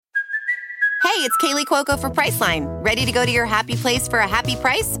Hey, it's Kaylee Cuoco for Priceline. Ready to go to your happy place for a happy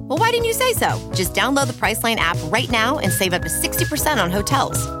price? Well, why didn't you say so? Just download the Priceline app right now and save up to 60% on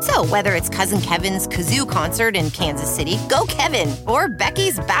hotels. So whether it's Cousin Kevin's Kazoo Concert in Kansas City, go Kevin, or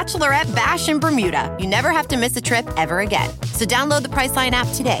Becky's Bachelorette Bash in Bermuda, you never have to miss a trip ever again. So download the Priceline app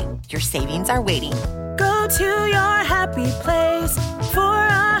today. Your savings are waiting. Go to your happy place for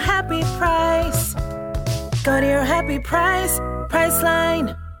a happy price. Go to your happy price,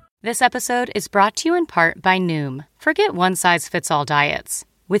 Priceline. This episode is brought to you in part by Noom. Forget one-size-fits-all diets.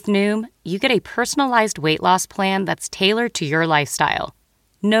 With Noom, you get a personalized weight loss plan that's tailored to your lifestyle.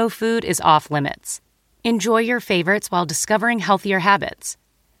 No food is off-limits. Enjoy your favorites while discovering healthier habits.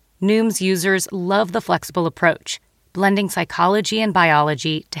 Noom's users love the flexible approach, blending psychology and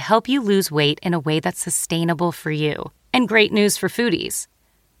biology to help you lose weight in a way that's sustainable for you. And great news for foodies.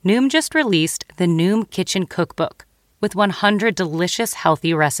 Noom just released the Noom Kitchen Cookbook, with 100 delicious,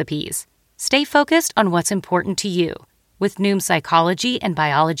 healthy recipes. Stay focused on what's important to you with Noom's psychology and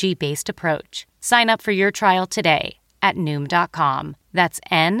biology-based approach. Sign up for your trial today at Noom.com. That's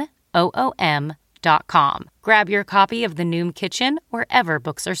Noom.com. Grab your copy of the Noom Kitchen wherever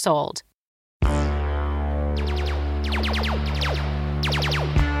books are sold.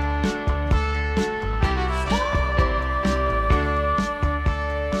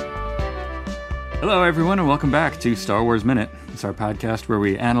 Hello, everyone, and welcome back to Star Wars Minute. It's our podcast where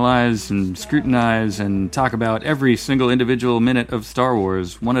we analyze and scrutinize and talk about every single individual minute of Star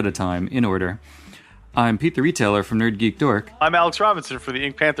Wars, one at a time, in order. I'm Pete the Retailer from Nerd Geek Dork. I'm Alex Robinson for the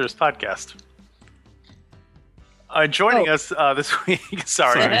Ink Panthers podcast. Joining us this week,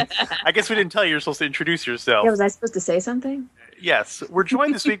 sorry, I guess we didn't tell you you're supposed to introduce yourself. Yeah, was I supposed to say something? Yes, we're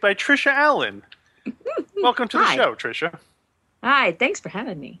joined this week by Tricia Allen. Welcome to the show, Tricia. Hi, thanks for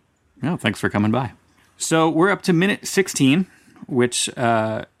having me. Oh, thanks for coming by. So we're up to minute 16, which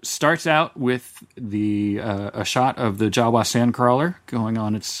starts out with a shot of the Jawa sandcrawler going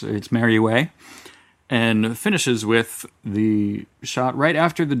on its merry way, and finishes with the shot right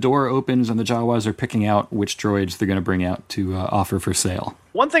after the door opens and the Jawas are picking out which droids they're going to bring out to offer for sale.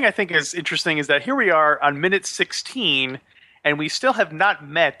 One thing I think is interesting is that here we are on minute 16, and we still have not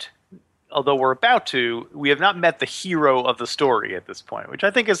met, although we're about to, we have not met the hero of the story at this point, which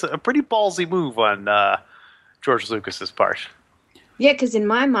I think is a pretty ballsy move on George Lucas's part. Yeah, because in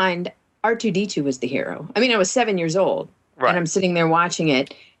my mind, R2-D2 was the hero. I mean, I was 7 years old, and I'm sitting there watching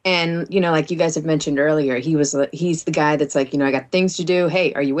it, and, you know, like you guys have mentioned earlier, he's the guy that's like, you know, I got things to do.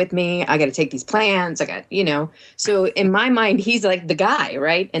 Hey, are you with me? I got to take these plans. I got, you know. So in my mind, he's like the guy,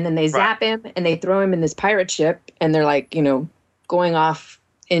 right? And then they zap him, and they throw him in this pirate ship, and they're like, you know, going off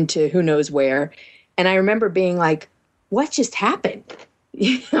into who knows where. And I remember being like, what just happened?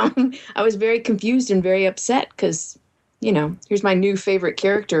 You know, I was very confused and very upset because, you know, here's my new favorite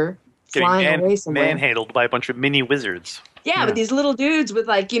character flying away somewhere. Manhandled by a bunch of mini wizards. Yeah, with these little dudes with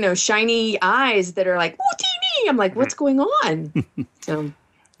like, you know, shiny eyes that are like, oh, teeny. I'm like, what's going on? So,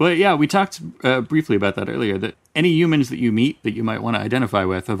 well, yeah, we talked briefly about that earlier, that any humans that you meet that you might want to identify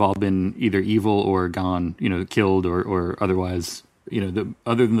with have all been either evil or gone, you know, killed or otherwise. You know,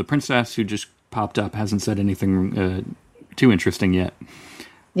 other than the princess who just popped up, hasn't said anything too interesting yet.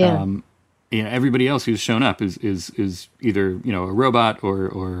 Yeah. You know, everybody else who's shown up is either, you know, a robot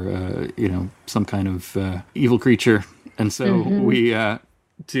or you know, some kind of evil creature. And so we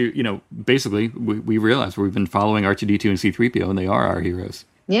basically we realize we've been following R2-D2 and C-3PO, and they are our heroes.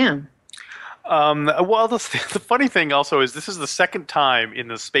 Yeah. Well, the funny thing also is this is the second time in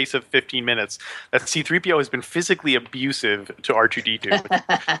the space of 15 minutes that C-3PO has been physically abusive to R2-D2.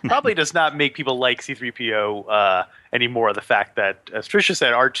 Which probably does not make people like C-3PO anymore. The fact that, as Tricia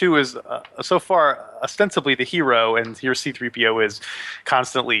said, R2 is so far ostensibly the hero, and here C-3PO is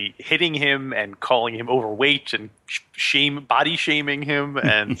constantly hitting him and calling him overweight and body shaming him.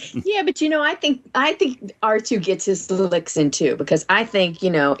 And yeah, but you know, I think R2 gets his licks in too, because I think, you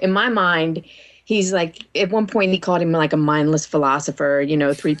know, in my mind, he's like, at one point he called him like a mindless philosopher, you know,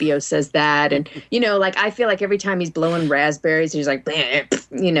 3PO says that. And, you know, like, I feel like every time he's blowing raspberries, he's like,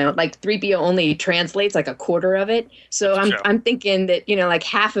 you know, like 3PO only translates like a quarter of it. So I'm thinking that, you know, like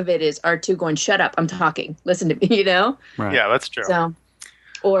half of it is R2 going, shut up, I'm talking, listen to me, you know? Right. Yeah, that's true. So,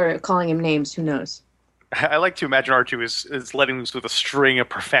 or calling him names, who knows? I like to imagine R2 is letting loose with a string of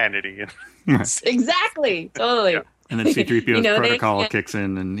profanity. Exactly, totally. Yeah. And then C-3PO's protocol kicks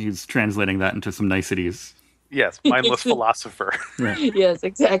in, and he's translating that into some niceties. Yes, mindless philosopher. Right. Yes,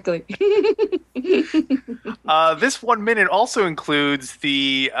 exactly. This 1 minute also includes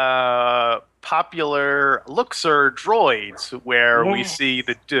the popular Luxor droids, where we see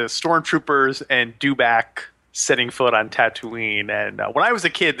the Stormtroopers and Dewback setting foot on Tatooine. And when I was a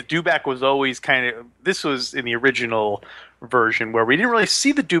kid, the Dewback was always this was in the original version where we didn't really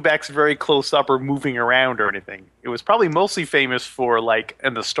see the Dewbacks very close up or moving around or anything. It was probably mostly famous for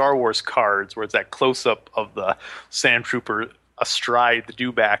in the Star Wars cards where it's that close up of the Sandtrooper astride the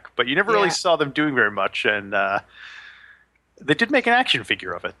Dewback, but you never really saw them doing very much. And they did make an action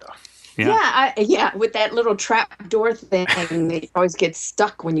figure of it, though. Yeah, with that little trap door thing, they always get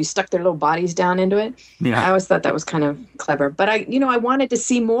stuck when you stuck their little bodies down into it. Yeah, I always thought that was kind of clever. But I wanted to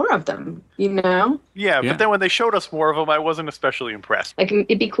see more of them. Yeah, but then when they showed us more of them, I wasn't especially impressed. Like,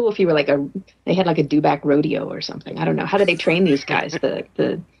 it'd be cool if you were they had a Dewback rodeo or something. I don't know. How do they train these guys,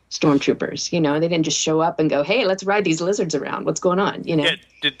 the stormtroopers? They didn't just show up and go, "Hey, let's ride these lizards around. What's going on?" Yeah,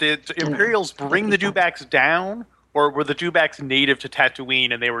 did the Imperials bring the Dewbacks down? Or were the Dewbacks native to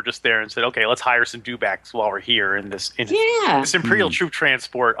Tatooine and they were just there and said, okay, let's hire some Dewbacks while we're here in this Imperial troop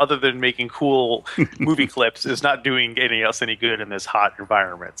transport, other than making cool movie clips, is not doing us any good in this hot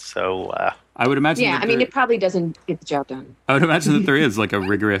environment. So I would imagine. Yeah, it probably doesn't get the job done. I would imagine that there is a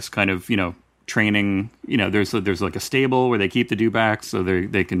rigorous kind of, training. There's a stable where they keep the Dewbacks so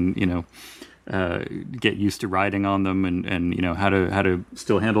they can, get used to riding on them and how to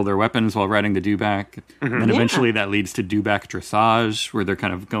still handle their weapons while riding the Dewback. Mm-hmm. And then eventually that leads to Dewback dressage, where they're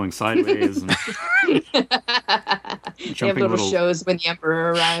kind of going sideways. And they have little shows when the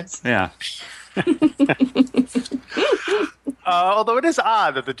Emperor arrives. Yeah. Although it is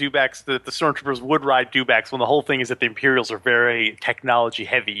odd that the Dewbacks, the Stormtroopers would ride Dewbacks when the whole thing is that the Imperials are very technology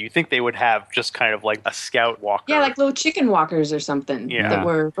heavy. You think they would have just kind of like a scout walker. Yeah, like little chicken walkers or something that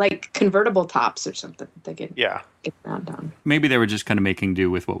were like convertible tops or something. They get around on. Maybe they were just kind of making do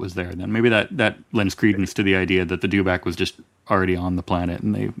with what was there then. Maybe that lends credence to the idea that the Dewback was just already on the planet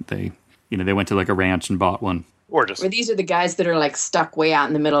and they went to a ranch and bought one. Or these are the guys that are stuck way out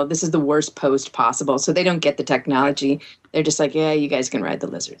in the middle. This is the worst post possible. So they don't get the technology. They're just yeah, you guys can ride the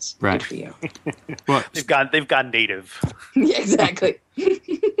lizards. Right. Good for you. Well, they've gone native. Yeah, exactly.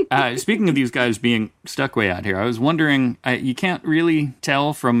 Speaking of these guys being stuck way out here, I was wondering, you can't really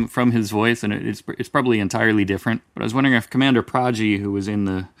tell from his voice, and it's probably entirely different, but I was wondering if Commander Prodigy, who was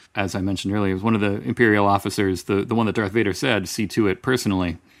as I mentioned earlier, was one of the Imperial officers, the one that Darth Vader said, see to it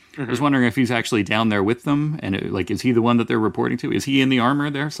personally. Mm-hmm. I was wondering if he's actually down there with them, and is he the one that they're reporting to? Is he in the armor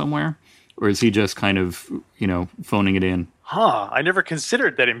there somewhere? Or is he just kind of, phoning it in? I never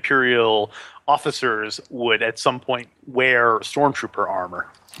considered that Imperial officers would at some point wear Stormtrooper armor.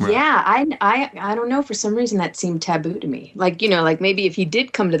 Right. Yeah, I don't know. For some reason, that seemed taboo to me. Maybe if he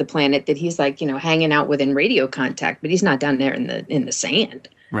did come to the planet, that he's hanging out within radio contact, but he's not down there in the sand.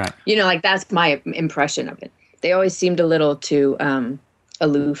 Right. That's my impression of it. They always seemed a little too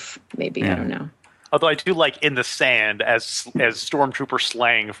aloof. Maybe I don't know. Although I do like in the sand as Stormtrooper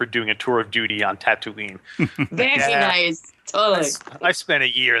slang for doing a tour of duty on Tatooine. Very nice. Totally. I spent a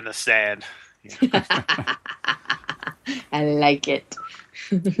year in the sand. I like it.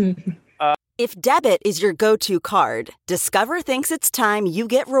 If debit is your go-to card, Discover thinks it's time you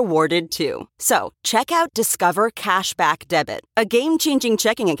get rewarded too. So, check out Discover Cashback Debit, a game-changing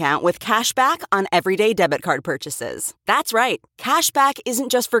checking account with cash back on everyday debit card purchases. That's right. Cashback isn't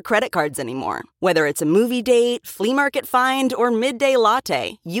just for credit cards anymore. Whether it's a movie date, flea market find, or midday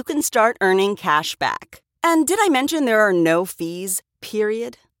latte, you can start earning cash back. And did I mention there are no fees,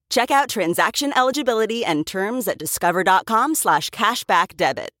 period? Check out transaction eligibility and terms at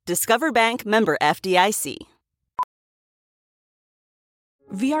discover.com/cashbackdebit. Discover Bank, member FDIC.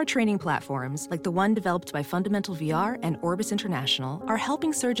 VR training platforms, like the one developed by Fundamental VR and Orbis International, are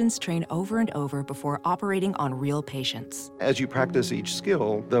helping surgeons train over and over before operating on real patients. As you practice each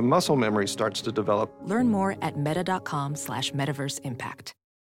skill, the muscle memory starts to develop. Learn more at meta.com/metaverseimpact.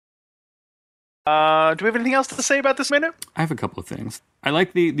 Do we have anything else to say about this minute? I have a couple of things. I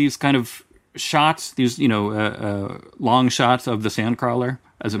like these kind of shots, these long shots of the Sandcrawler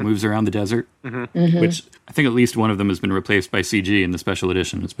as it moves around the desert, which I think at least one of them has been replaced by CG in the special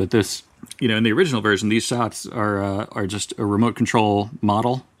editions. But this, in the original version, these shots are just a remote control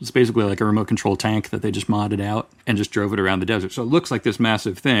model. It's basically like a remote control tank that they just modded out and just drove it around the desert. So it looks like this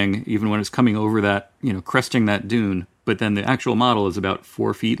massive thing, even when it's coming over that, cresting that dune. But then the actual model is about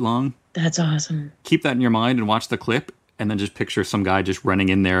 4 feet long. That's awesome. Keep that in your mind and watch the clip, and then just picture some guy just running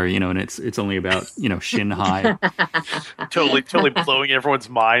in there, and it's only about, shin high. totally blowing everyone's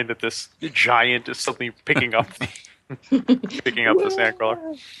mind that this giant is suddenly picking up the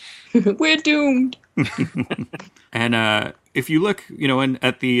Sandcrawler. We're doomed. And if you look,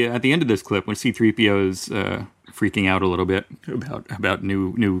 at the end of this clip, when C-3PO is freaking out a little bit about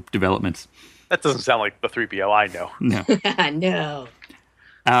new developments. That doesn't sound like the 3PO I know. No. No.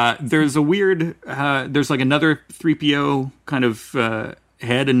 There's a weird, there's like another 3PO kind of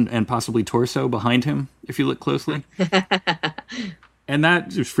head and possibly torso behind him, if you look closely. And that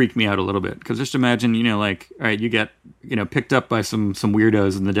just freaked me out a little bit, because just imagine, like, all right, you get, picked up by some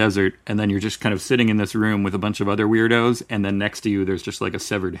weirdos in the desert, and then you're just kind of sitting in this room with a bunch of other weirdos, and then next to you, there's just like a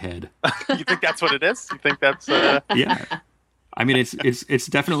severed head. You think that's what it is? You think that's... Yeah. I mean, it's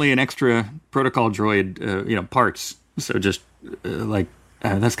definitely an extra protocol droid, parts. So just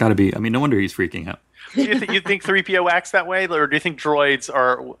that's got to be. I mean, no wonder he's freaking out. Do you think 3PO acts that way, or do you think droids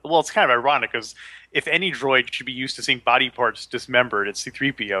are? Well, it's kind of ironic, because if any droid should be used to seeing body parts dismembered, it's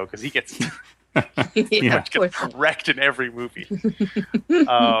C-3PO, because he gets gets wrecked in every movie.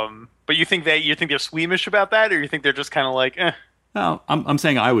 But you think they're squeamish about that, or you think they're just kind of like, eh? Oh, I'm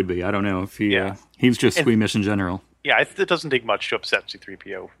saying I would be. I don't know if he's just squeamish in general. Yeah, it doesn't take much to upset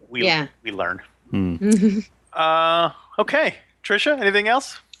C-3PO. We learn. Okay, Tricia, anything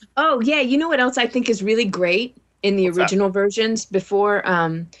else? Oh, yeah. You know what else I think is really great in the original versions before,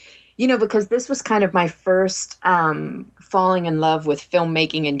 because this was kind of my first falling in love with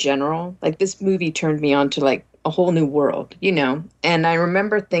filmmaking in general. Like, this movie turned me on to, like, a whole new world, And I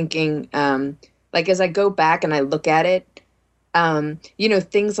remember thinking, as I go back and I look at it,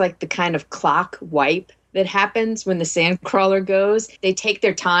 things like the kind of clock wipe that happens when the sandcrawler goes. They take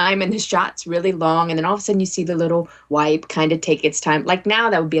their time and the shot's really long, and then all of a sudden you see the little wipe kind of take its time. Like, now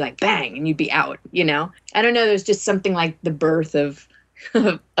that would be like bang and you'd be out, I don't know, there's just something like the birth of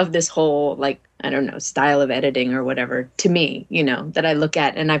this whole, like, I don't know, style of editing or whatever, to me, that I look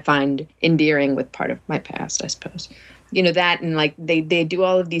at and I find endearing with part of my past, I suppose. That, and like they do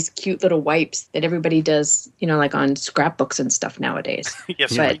all of these cute little wipes that everybody does, like on scrapbooks and stuff nowadays.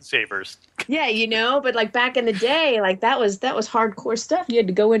 Yes, screensavers. Yeah, but like back in the day, like that was hardcore stuff. You had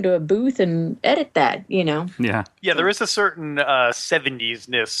to go into a booth and edit that, Yeah. Yeah, there is a certain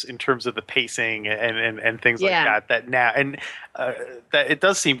 70s-ness in terms of the pacing and things like that now, and that it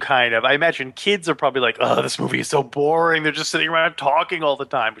does seem kind of, I imagine kids are probably like, oh, this movie is so boring. They're just sitting around talking all the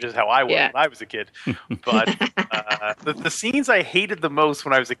time, which is how I was when I was a kid. But the scenes I hated the most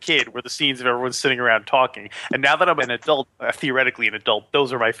when I was a kid were the scenes of everyone sitting around talking. And now that I'm an adult, theoretically an adult,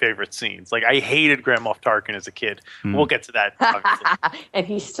 those are my favorite scenes. Like, I hated Grand Moff Tarkin as a kid. We'll get to that, obviously. And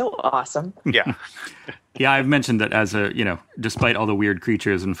he's still awesome. Yeah. Yeah, I've mentioned that as despite all the weird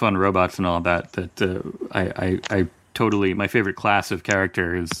creatures and fun robots and all that I totally, my favorite class of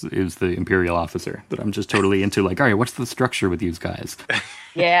character is the Imperial officer, that I'm just totally into. Like, all right, what's the structure with these guys?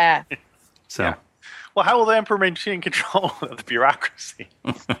 Yeah. So. Yeah. Well, how will the Emperor maintain control of the bureaucracy?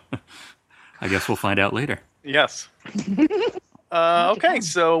 I guess we'll find out later. Yes. Okay,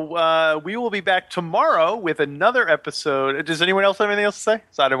 so we will be back tomorrow with another episode. Does anyone else have anything else to say?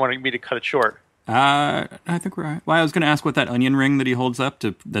 So I didn't want me to cut it short. I think we're all right. Well, I was going to ask what that onion ring that he holds up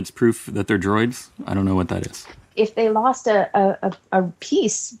that's proof that they're droids. I don't know what that is. If they lost a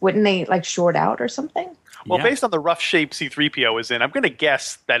piece, wouldn't they like short out or something? Well, based on the rough shape C-3PO is in, I'm going to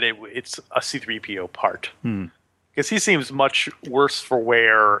guess that it's a C-3PO part. Because he seems much worse for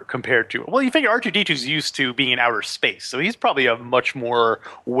wear compared to... Well, you figure R2-D2's used to being in outer space, so he's probably a much more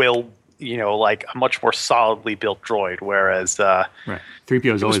a much more solidly built droid, whereas... Right.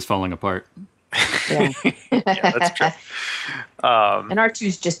 3PO is always falling apart. Yeah. Yeah, that's true. And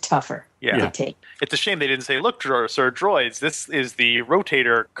R2's just tougher. Yeah. To take. It's a shame they didn't say, look, sir, droids, this is the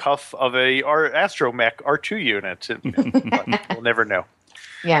rotator cuff of a astromech R2 unit. But we'll never know.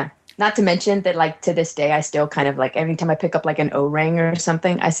 Yeah. Not to mention that, like, to this day, I still kind of, like, every time I pick up, like, an O-ring or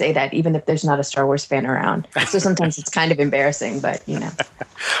something, I say that even if there's not a Star Wars fan around. So sometimes it's kind of embarrassing, but,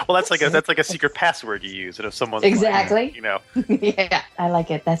 Well, that's like a secret password you use. And if someone's exactly. Like, Yeah, I like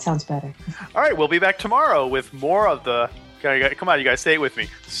it. That sounds better. All right, we'll be back tomorrow with more of the... Come on, you guys, say it with me.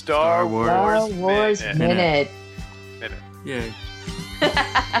 Star Wars Minute. Minute. Yay.